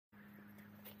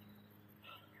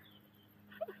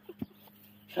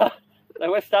So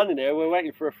we're standing there, we're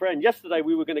waiting for a friend. Yesterday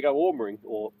we were going to go ormering,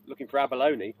 or looking for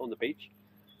abalone on the beach,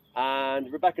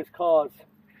 and Rebecca's car's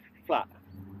flat.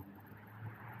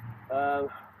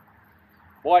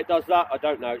 Why it does that, I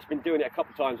don't know. It's been doing it a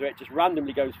couple of times where it just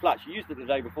randomly goes flat. She used it the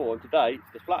day before, and today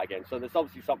it's just flat again. So there's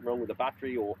obviously something wrong with the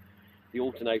battery or the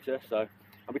alternator. So,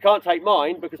 and we can't take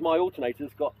mine because my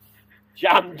alternator's got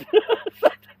jammed.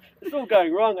 It's all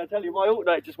going wrong. I tell you, my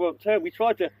alternator just won't turn. We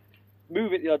tried to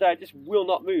move it the other day; it just will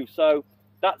not move. So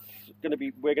that's going to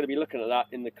be, we're going to be looking at that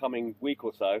in the coming week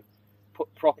or so,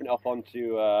 propping it up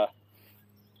onto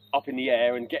up in the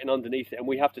air and getting underneath it, and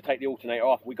we have to take the alternator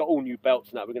off. We got all new belts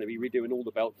and that. We're going to be redoing all the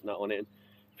belts and that on it, and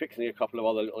fixing a couple of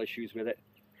other little issues with it,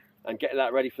 and getting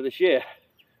that ready for this year.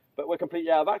 But we're completely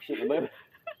out of action at the moment.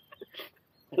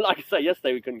 Like I say,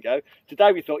 yesterday we couldn't go.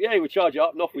 Today we thought, yeah, we'll charge it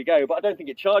up and off we go. But I don't think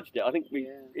it charged it. I think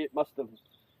it must have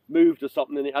moved or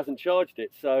something, and it hasn't charged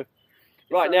it. So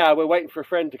right now we're waiting for a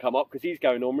friend to come up because he's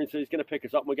going on, so he's going to pick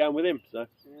us up and we're going with him. So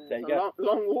there you go.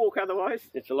 Long walk otherwise.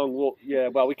 It's a long walk. Yeah,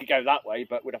 well, we could go that way,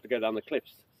 but we'd have to go down the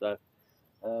cliffs. So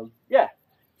yeah.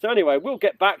 So anyway, we'll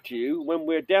get back to you when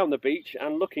we're down the beach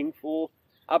and looking for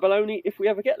abalone if we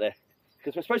ever get there,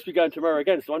 because we're supposed to be going tomorrow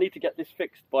again. So I need to get this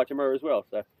fixed by tomorrow as well.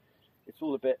 So it's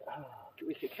all a bit.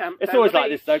 We could camp. It's always like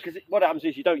this though, because what happens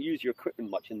is you don't use your equipment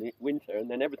much in the winter,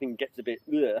 and then everything gets a bit.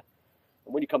 Ugh.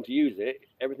 And when you come to use it,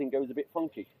 everything goes a bit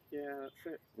funky. Yeah, that's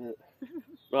it. Yeah.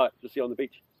 Right, we'll see you on the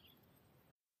beach.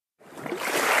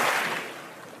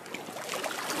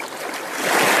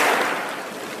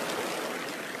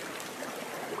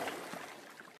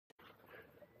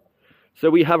 So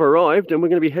we have arrived, and we're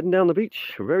going to be heading down the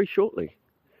beach very shortly.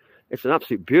 It's an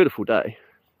absolute beautiful day.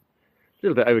 A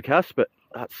little bit overcast, but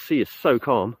that sea is so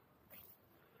calm.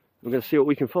 We're going to see what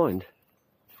we can find.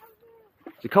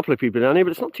 There's a couple of people down here,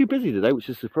 but it's not too busy today, which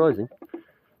is surprising.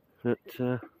 But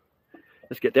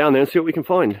let's get down there and see what we can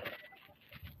find.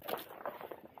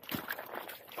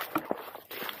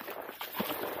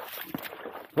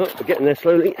 Oh, we're getting there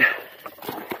slowly.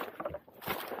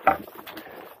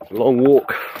 It's a long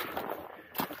walk.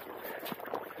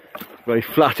 Very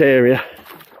flat area.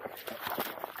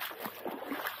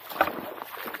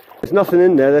 There's nothing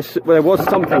in there. Well, there was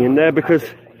something in there because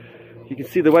you can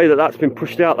see the way that that's been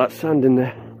pushed out, that sand in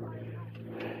there.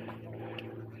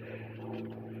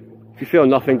 If you feel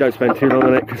nothing, don't spend too long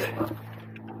on it because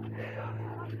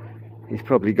he's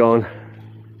probably gone.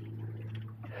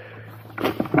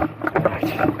 Right.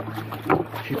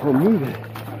 Keep on moving.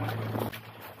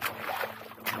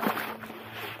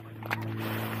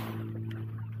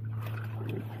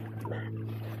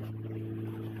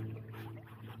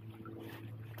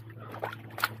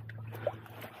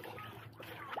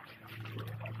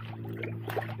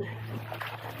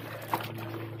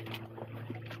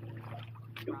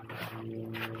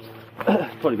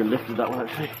 Probably been lifted, that one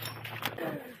actually.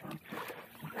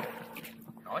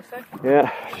 Nice then.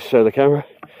 Yeah, just show the camera.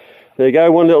 There you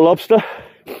go, one little lobster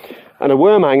and a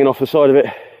worm hanging off the side of it.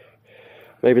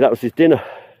 Maybe that was his dinner.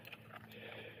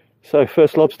 So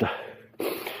first lobster,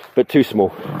 but too small.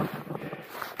 Hey,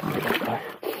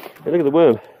 look at the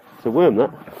worm. It's a worm,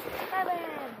 that.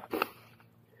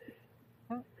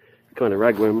 Kind of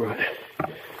ragworm, right?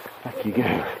 Back you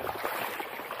go.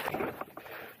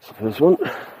 So there's one.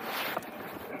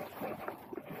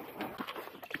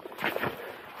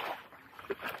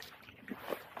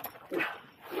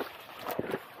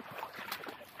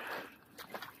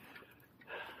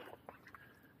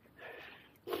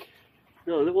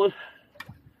 Another little one.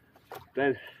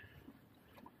 Then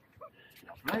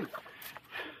Right.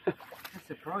 That's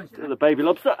surprising. another baby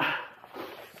lobster.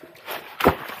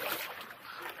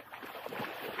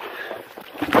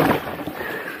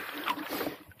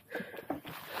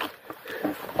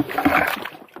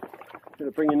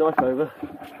 Gonna bring your knife over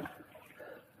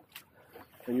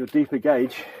and your deeper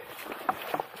gauge.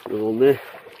 All on there.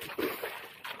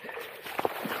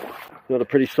 Not a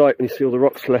pretty sight when you see all the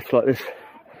rocks left like this.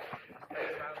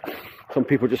 Some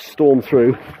people just storm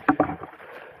through,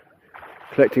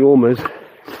 collecting ormers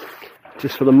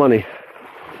just for the money.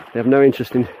 They have no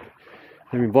interest in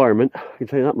their environment, I can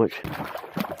tell you that much.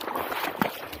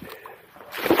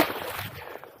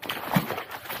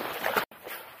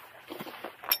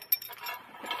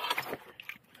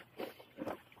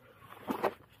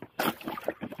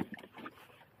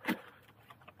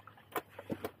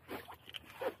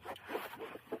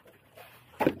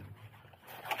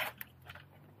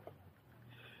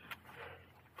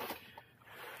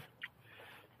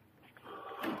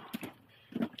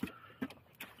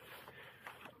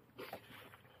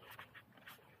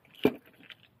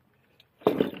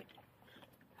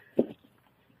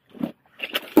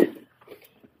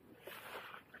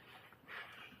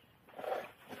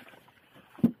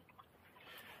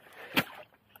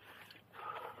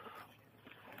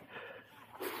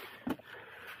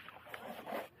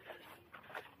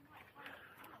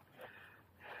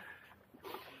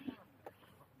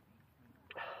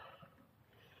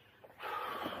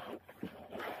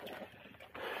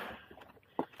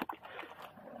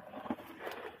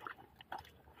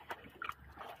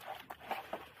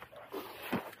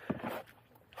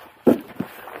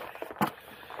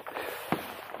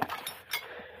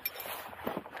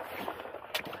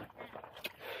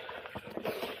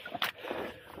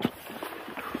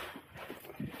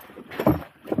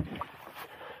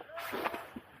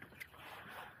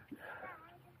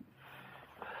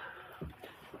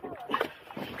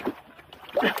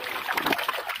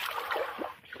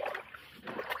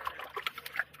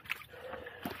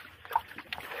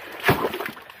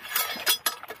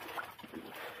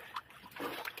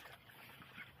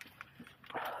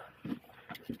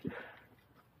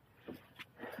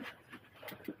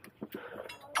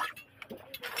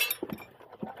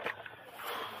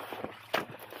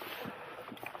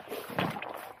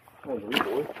 Found a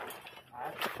little one.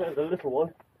 Found a little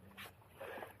one.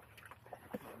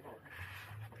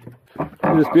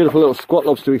 This beautiful little squat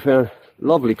lobster we found.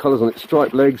 Lovely colours on it,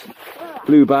 striped legs,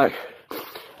 blue back.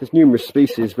 There's numerous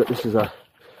species, but this is a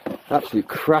absolute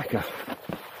cracker.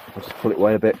 I'll just pull it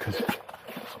away a bit because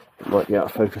it might be out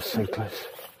of focus so close.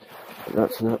 But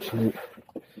that's an absolute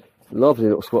lovely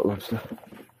little squat lobster.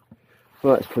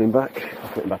 Right, let's put him back. I'll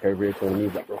put him back over here so I'll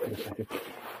move that rock in a second.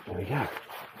 There we go.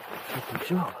 Good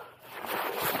job.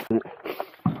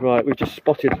 Right, we've just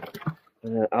spotted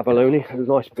abalone, a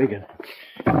nice big one.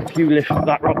 If you lift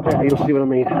that rock there, you'll see what I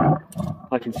mean.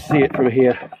 I can see it from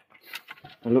here.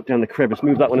 I look down the crevice,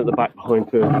 move that one at the back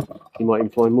behind first. You might even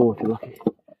find more if you're lucky.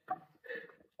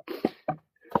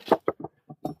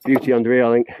 Beauty under here,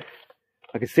 I think.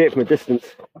 I can see it from a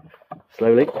distance.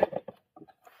 Slowly.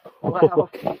 Wow.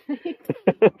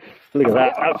 Look at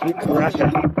that, absolute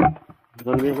cracker.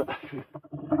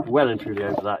 Well and truly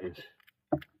over that is.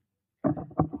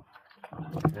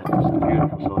 Yeah, that's a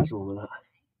beautiful size, all of that.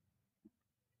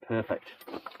 Perfect.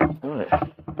 Right,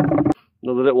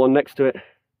 another little one next to it.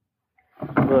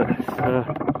 Right,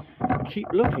 let's keep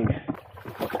looking.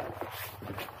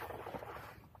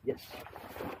 Yes.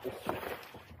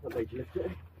 That made you lift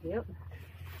it. Yep.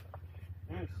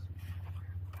 Nice.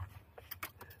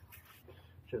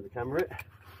 Show the camera it.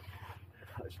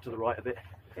 That's to the right a bit.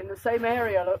 In the same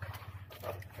area, look.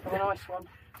 Oh, a nice one.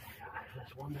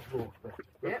 There's one more.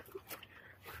 Yep.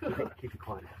 Keep it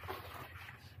quiet.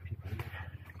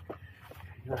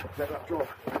 Let that drop.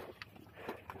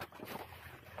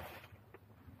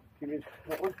 Give me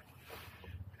that one.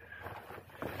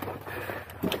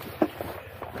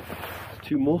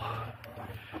 Two more.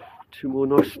 Two more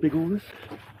nice big ones.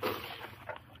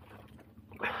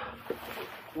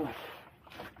 Right.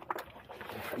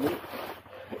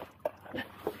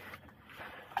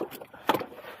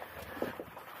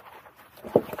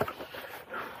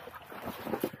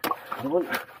 Another one.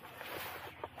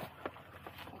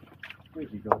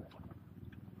 Where's he gone?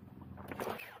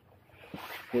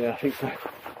 Yeah, I think so.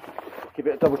 Give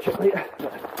it a double check later.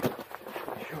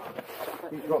 Sure.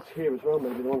 These rocks here as well,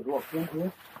 maybe the ones locked in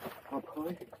here. Up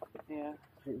high. Yeah.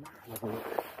 Have a look.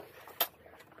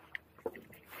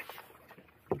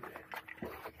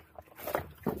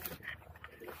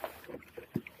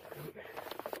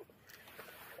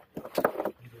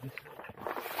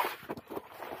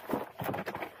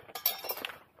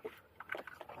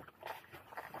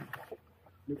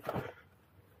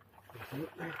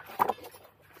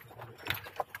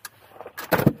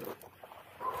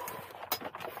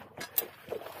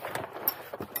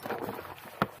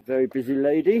 Very busy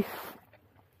lady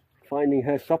finding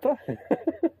her supper.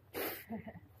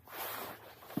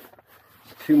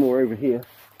 Two more over here.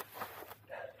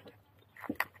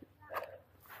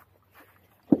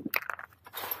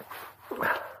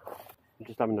 I'm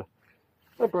just having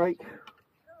a break.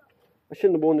 I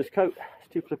shouldn't have worn this coat.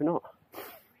 It's too flipping hot.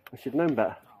 I should have known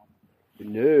better. But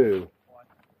no,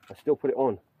 I still put it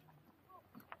on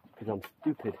because I'm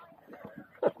stupid.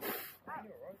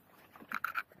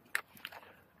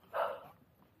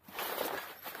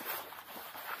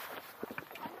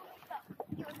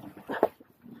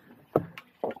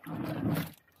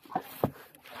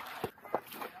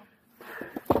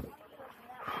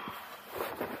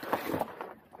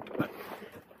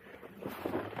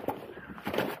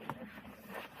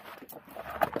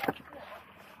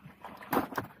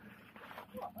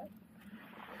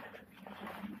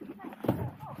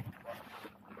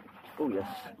 Oh yes,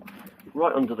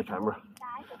 right under the camera.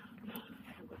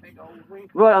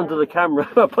 Right under the camera.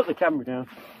 I put the camera down.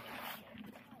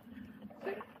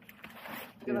 See?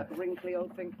 Look at that wrinkly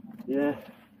old thing. Yeah,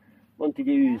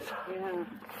 Montagues. Yeah.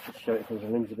 Just show it from the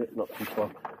lens a bit, not too far.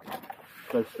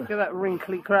 Closer. Look at that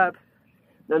wrinkly crab.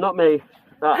 No, not me.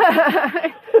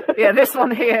 That. Yeah, this one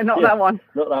here, not that one.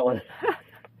 Not that one.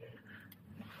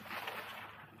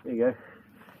 There you go.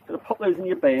 Gonna pop those in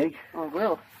your bag. I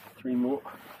will. 3 more.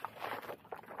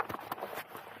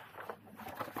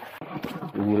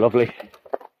 Ooh, lovely.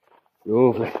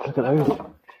 Lovely. Look at those.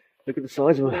 Look at the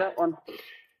size of Look her. at that one.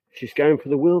 She's going for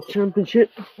the World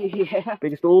Championship. Yeah.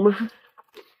 Biggest ormer.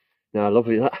 No,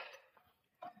 lovely that.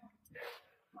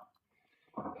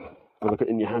 Have a look at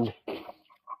it in your hand.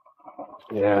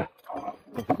 Yeah.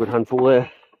 That's a good handful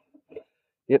there.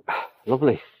 Yep.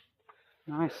 Lovely.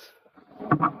 Nice.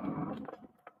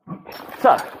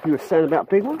 So, you were saying about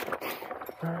big one?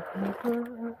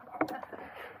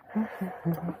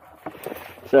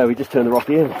 So we just turned the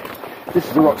rocky in. This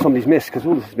is the rock somebody's missed because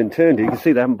all this has been turned in. You can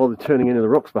see they haven't bothered turning any of the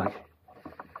rocks back.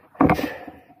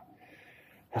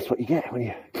 That's what you get when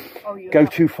you go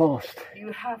too fast.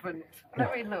 You haven't.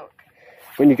 Let me look.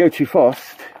 when you go too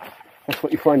fast, that's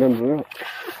what you find under the rock.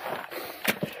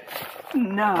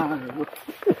 No.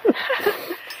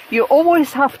 You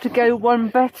always have to go one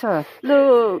better.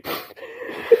 Look.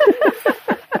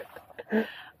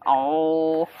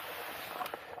 Oh.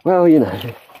 Well, you know,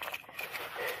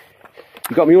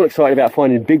 you got me all excited about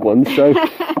finding big ones, so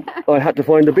I had to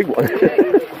find a big one.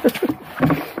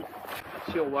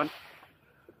 It's your one.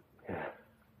 Yeah.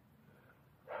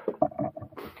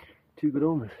 2 good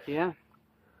ormers. Yeah.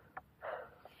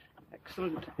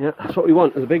 Excellent. Yeah, that's what we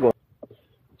want, is a big one.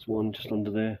 There's one just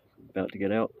under there, about to get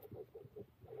out.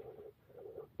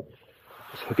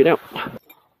 Let's hook it out.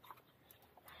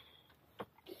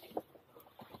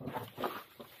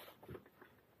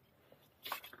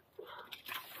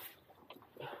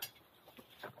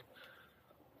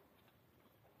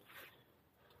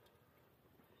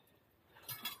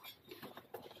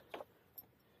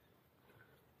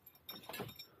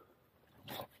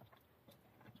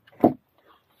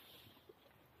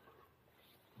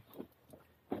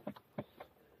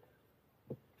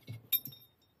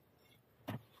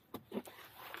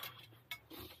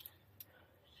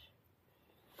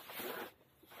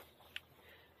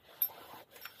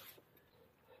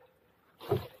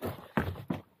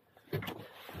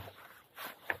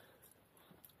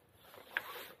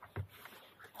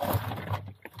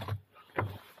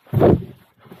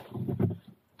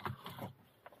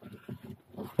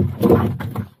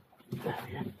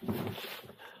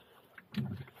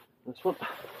 This one.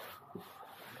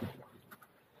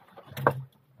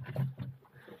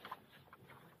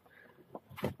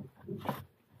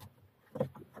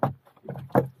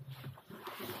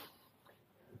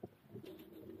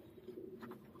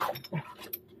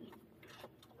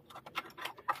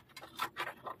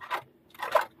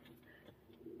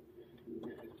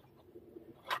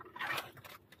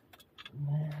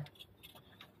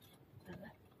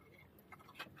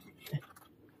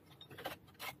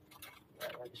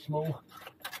 Small.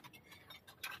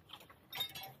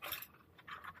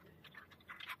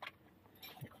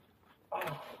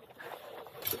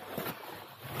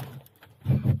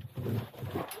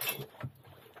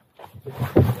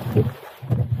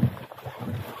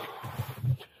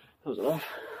 That was enough.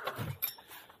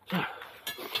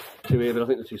 Two here, but I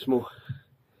think they're too small.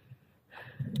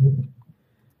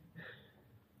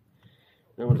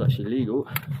 That one's actually legal.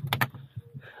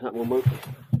 That one won't.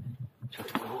 Chuck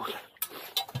it in the water.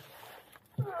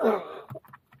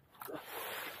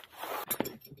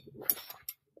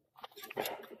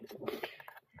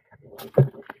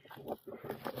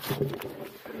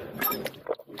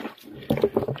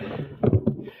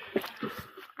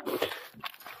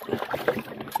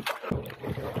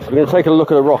 We're going to take a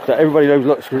look at a rock that everybody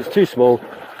overlooks because it's too small.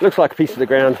 Looks like a piece of the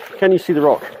ground. Can you see the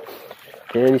rock?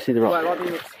 Can you see the rock? Well, I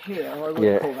mean it's here. I would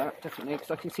call that definitely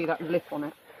because I can see that lip on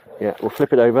it. Yeah, we'll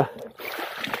flip it over.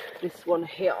 This one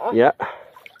here. Yeah.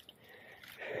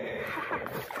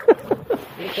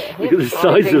 Look at the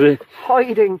size of it.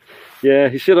 Hiding. Yeah,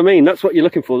 you see what I mean? That's what you're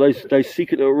looking for. Those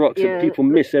secret little rocks that people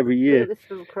miss every year. This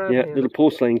little crab yeah, here. little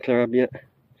porcelain crab. Yeah.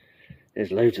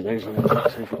 There's loads of those on the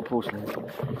back, so you've got porcelain.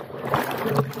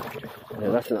 Yeah,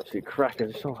 that's an absolute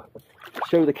cracker.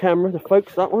 Show the camera, the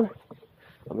folks, that one.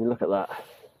 I mean, look at that.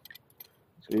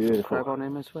 It's beautiful. Crab on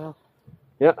him as well.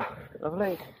 Yeah.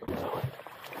 Lovely.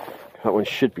 That one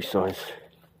should be size.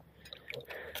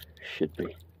 Should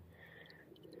be.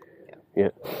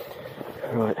 Yeah.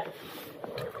 Right.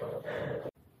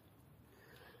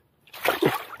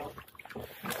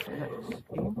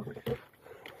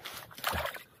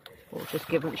 Just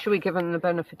should we give them the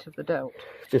benefit of the doubt?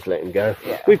 Just let him go.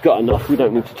 Yeah. We've got enough. We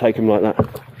don't need to take them like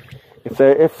that.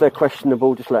 If they're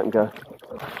questionable, just let them go.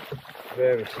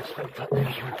 Very suspect that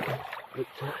there's one.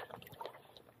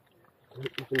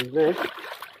 Nothing there.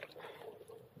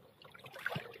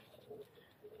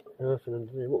 Nothing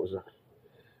under there. What was that?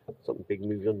 Something big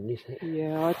moved underneath it.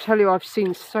 Yeah, I tell you, I've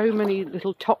seen so many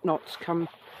little topknots come.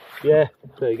 Yeah,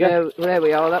 there you go. There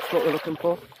we are. That's what we're looking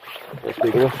for. That's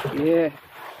big enough. Yeah.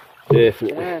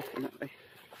 Definitely. Definitely.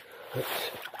 That's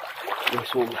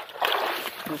this one.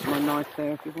 There's my knife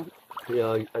there if you want. Yeah,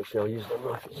 I'll use that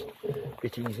knife. It's a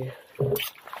bit easier.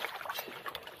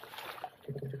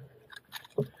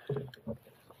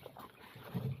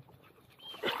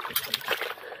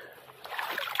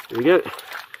 There we go.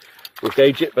 We'll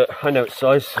gauge it, but I know its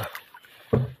size. So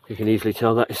you can easily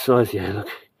tell that is size. Yeah, look.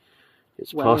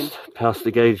 It's well past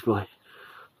the gauge by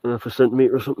half a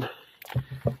centimetre or something.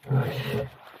 Right.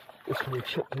 This one we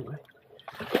checked, didn't we?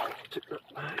 Took that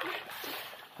back.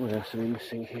 What else are we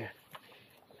missing here?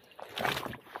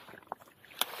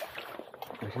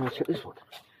 Can I check this one?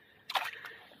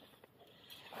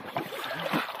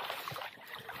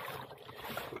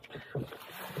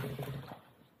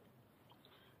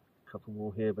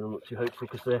 more here, but I'm not too hopeful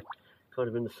because they're kind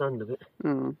of in the sand a bit.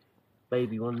 Mm.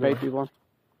 Baby one there. Baby one.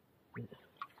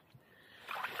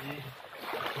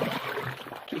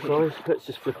 Guys, let's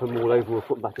just flip them all over. We'll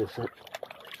put them back in a sec.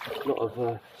 A lot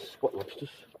of spot lobsters.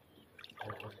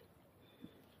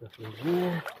 Nothing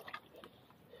here.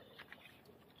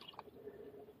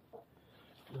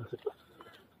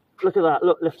 Look at that,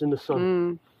 look, left in the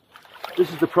sun. This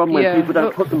is the problem when people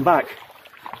don't put them back.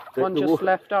 One just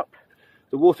left up.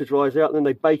 The water dries out and then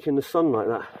they bake in the sun like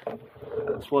that.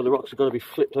 That's why the rocks have got to be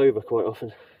flipped over quite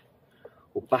often.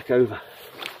 Or back over.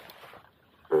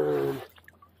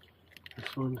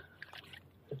 This one.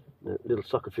 Little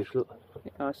suckerfish, look.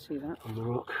 Yeah, I see that. On the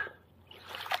rock.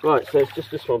 Right, so it's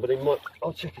just this one, but it might...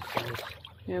 I'll check its size.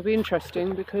 Yeah, it'll be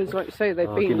interesting because, like you say,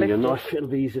 they've been give me a lifted. knife, it'll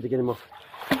be easier to get him off.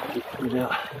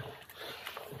 Without.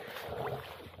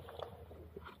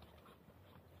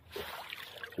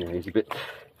 Yeah, he's a bit...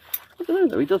 I don't know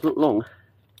though, he does look long.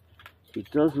 He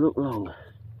does look long.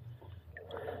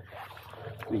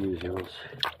 Let me use yours.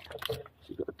 So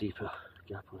you've got a deeper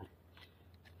gap on it.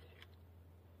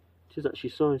 It is actually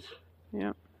size.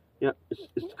 Yeah. Yeah,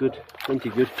 it's good. Plenty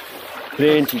good.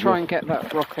 Plenty Let's try and get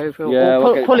that rock over. Yeah,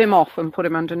 or pull him off and put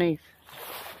him underneath.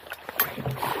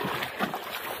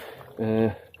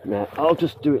 Now, I'll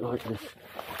just do it like this.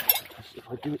 Just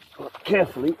if I do it quite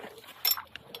carefully,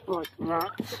 like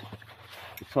that.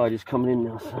 The tide is coming in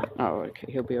now, so. Oh,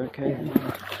 okay, he'll be okay.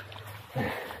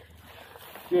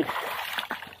 Good.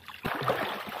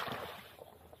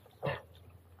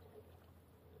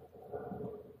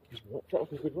 That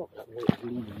was a good rock, that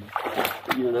one.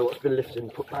 You don't know what's been lifted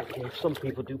and put back here. Some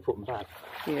people do put them back.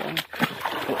 Yeah.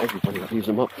 Not everybody leaves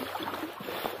them up.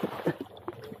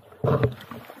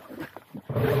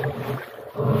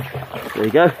 There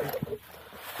you go.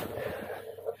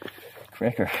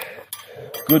 Cracker.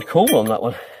 Good call on that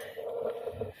one.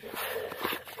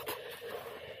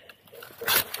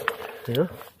 Yeah.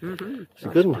 It's a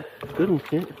good one. Good one,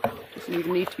 yeah. Doesn't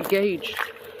even need to be gauged.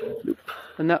 Nope.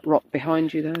 And that rock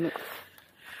behind you there, look.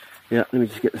 Yeah, let me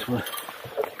just get this one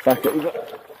back over.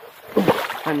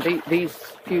 And these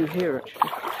few here, actually.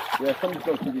 Yeah, somebody's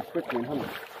got to do quickly and haven't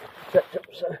checked up,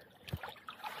 so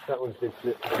that one's been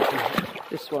flipped.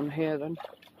 This one here, then.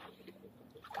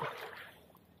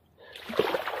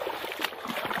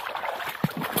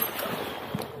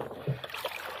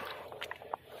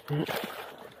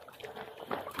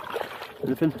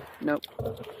 Anything? Nope.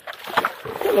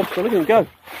 Lobster, look at him go.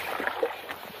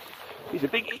 He's a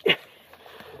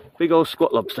big old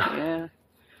squat lobster. Yeah,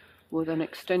 with an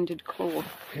extended claw.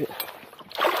 Yeah.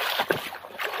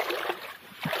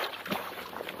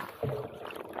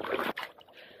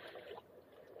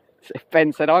 So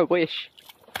Ben said, I wish.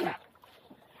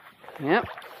 Yep,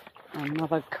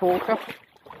 another corker.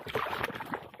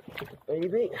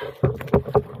 Baby.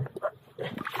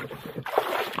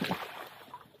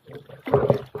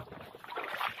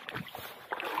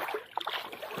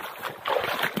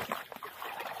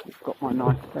 Got my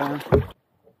knife there.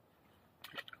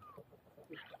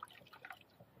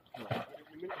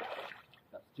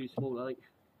 That's too small, I think.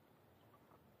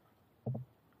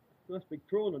 Nice big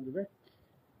prawn under there.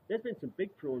 There's been some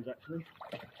big prawns actually.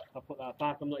 I'll put that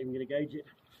back, I'm not even going to gauge it.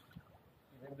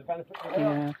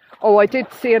 Yeah. Oh, I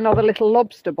did see another little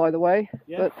lobster, by the way.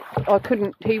 Yeah. But I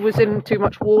couldn't, he was in too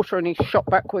much water and he shot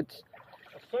backwards.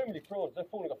 There's so many prawns, they're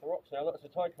falling off the rocks now. Look, as the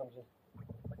tide comes in.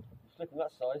 You flip them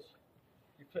that size,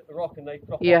 you flip the rock and they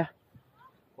drop off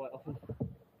quite often.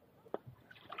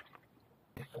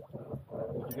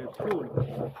 You go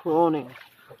prawning. Prawning.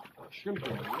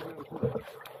 Shrimping.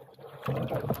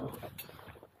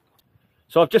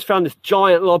 So I've just found this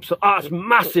giant lobster. Ah, it's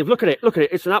massive. Look at it. Look at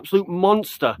it. It's an absolute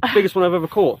monster. Biggest one I've ever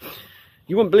caught.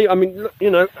 You wouldn't believe. I mean, look, you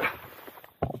know.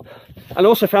 And I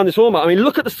also found this ormer. I mean,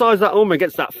 look at the size of that ormer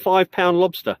against that 5-pound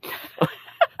lobster.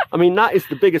 I mean, that is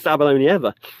the biggest abalone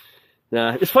ever.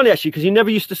 It's funny actually because you never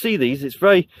used to see these. It's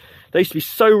very. They used to be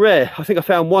so rare. I think I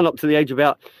found one up to the age of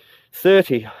about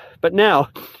 30. But now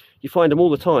you find them all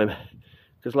the time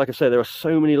because, like I say, there are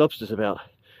so many lobsters about.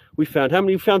 We found, how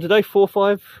many we found today? 4 or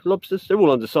 5 lobsters. They're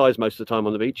all undersized most of the time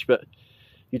on the beach, but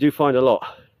you do find a lot.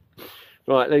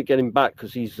 Right, let me get him back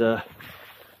because he's got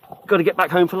to get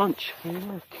back home for lunch.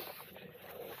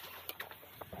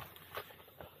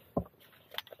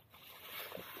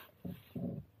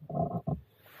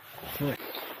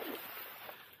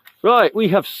 Right, we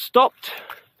have stopped.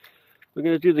 We're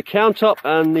going to do the count up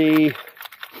and the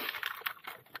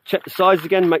check the size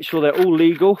again, make sure they're all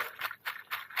legal.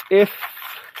 If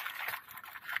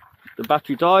the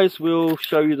battery dies, we'll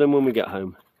show you them when we get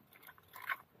home.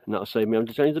 And that'll save me having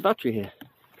to change the battery here.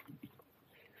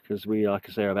 because we, like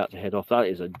I say, are about to head off. That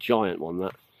is a giant one,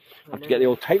 that. I have to get the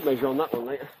old tape measure on that one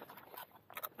later.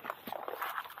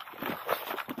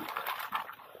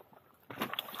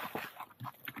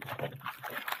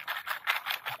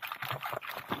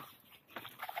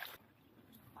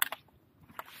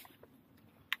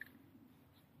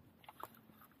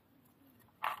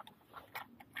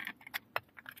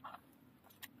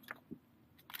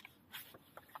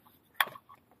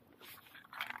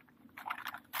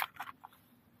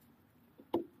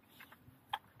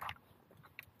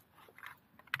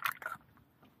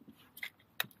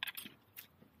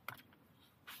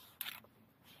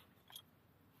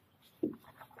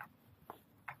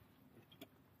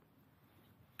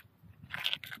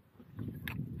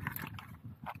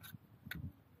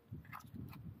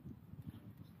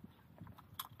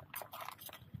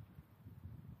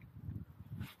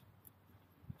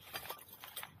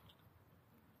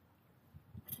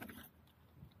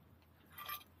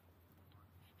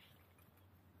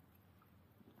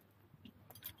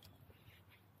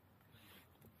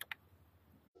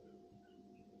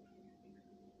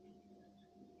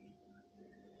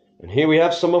 And here we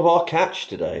have some of our catch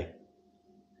today.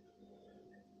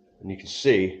 And you can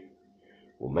see,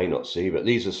 or may not see, but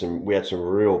these are some, we had some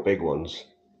real big ones.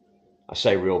 I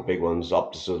say real big ones,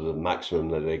 up to sort of the maximum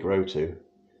that they grow to.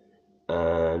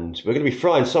 And we're going to be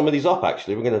frying some of these up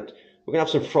actually. We're going to have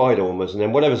some fried ormers, and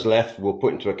then whatever's left we'll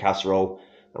put into a casserole,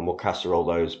 and we'll casserole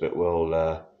those, but we'll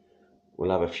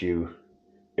have a few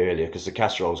earlier, because the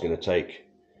casserole is going to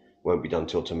won't be done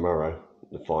till tomorrow,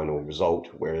 the final result,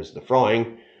 whereas the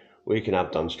frying we can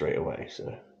have done straight away.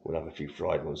 So we'll have a few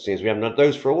fried ones, since we haven't had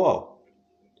those for a while.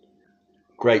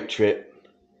 Great trip,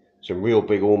 some real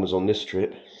big ormers on this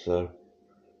trip, so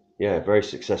yeah, very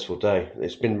successful day.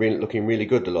 It's been looking really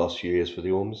good the last few years for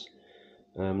the ormers.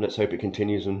 Let's hope it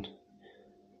continues and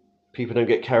people don't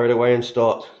get carried away and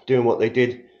start doing what they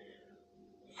did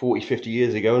 40, 50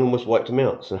 years ago and almost wiped them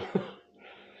out. So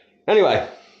anyway,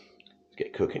 let's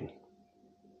get cooking.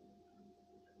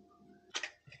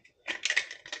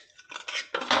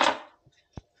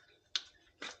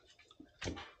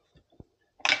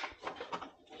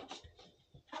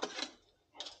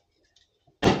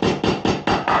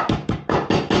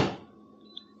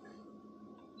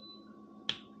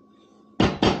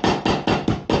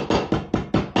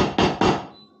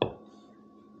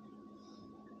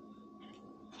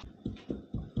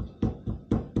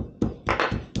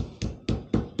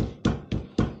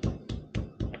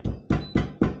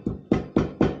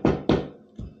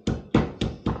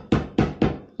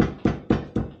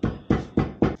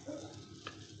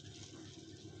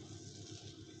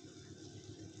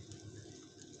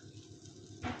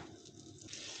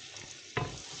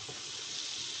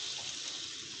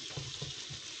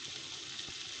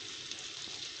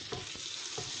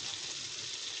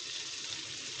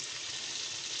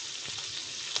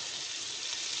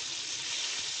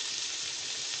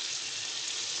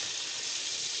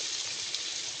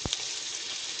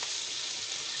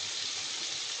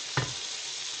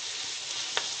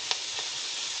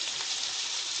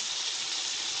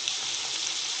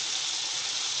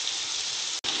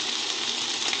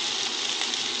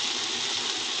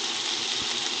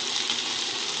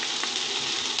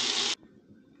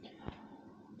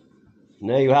 And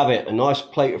there you have it, a nice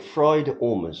plate of fried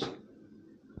ormers.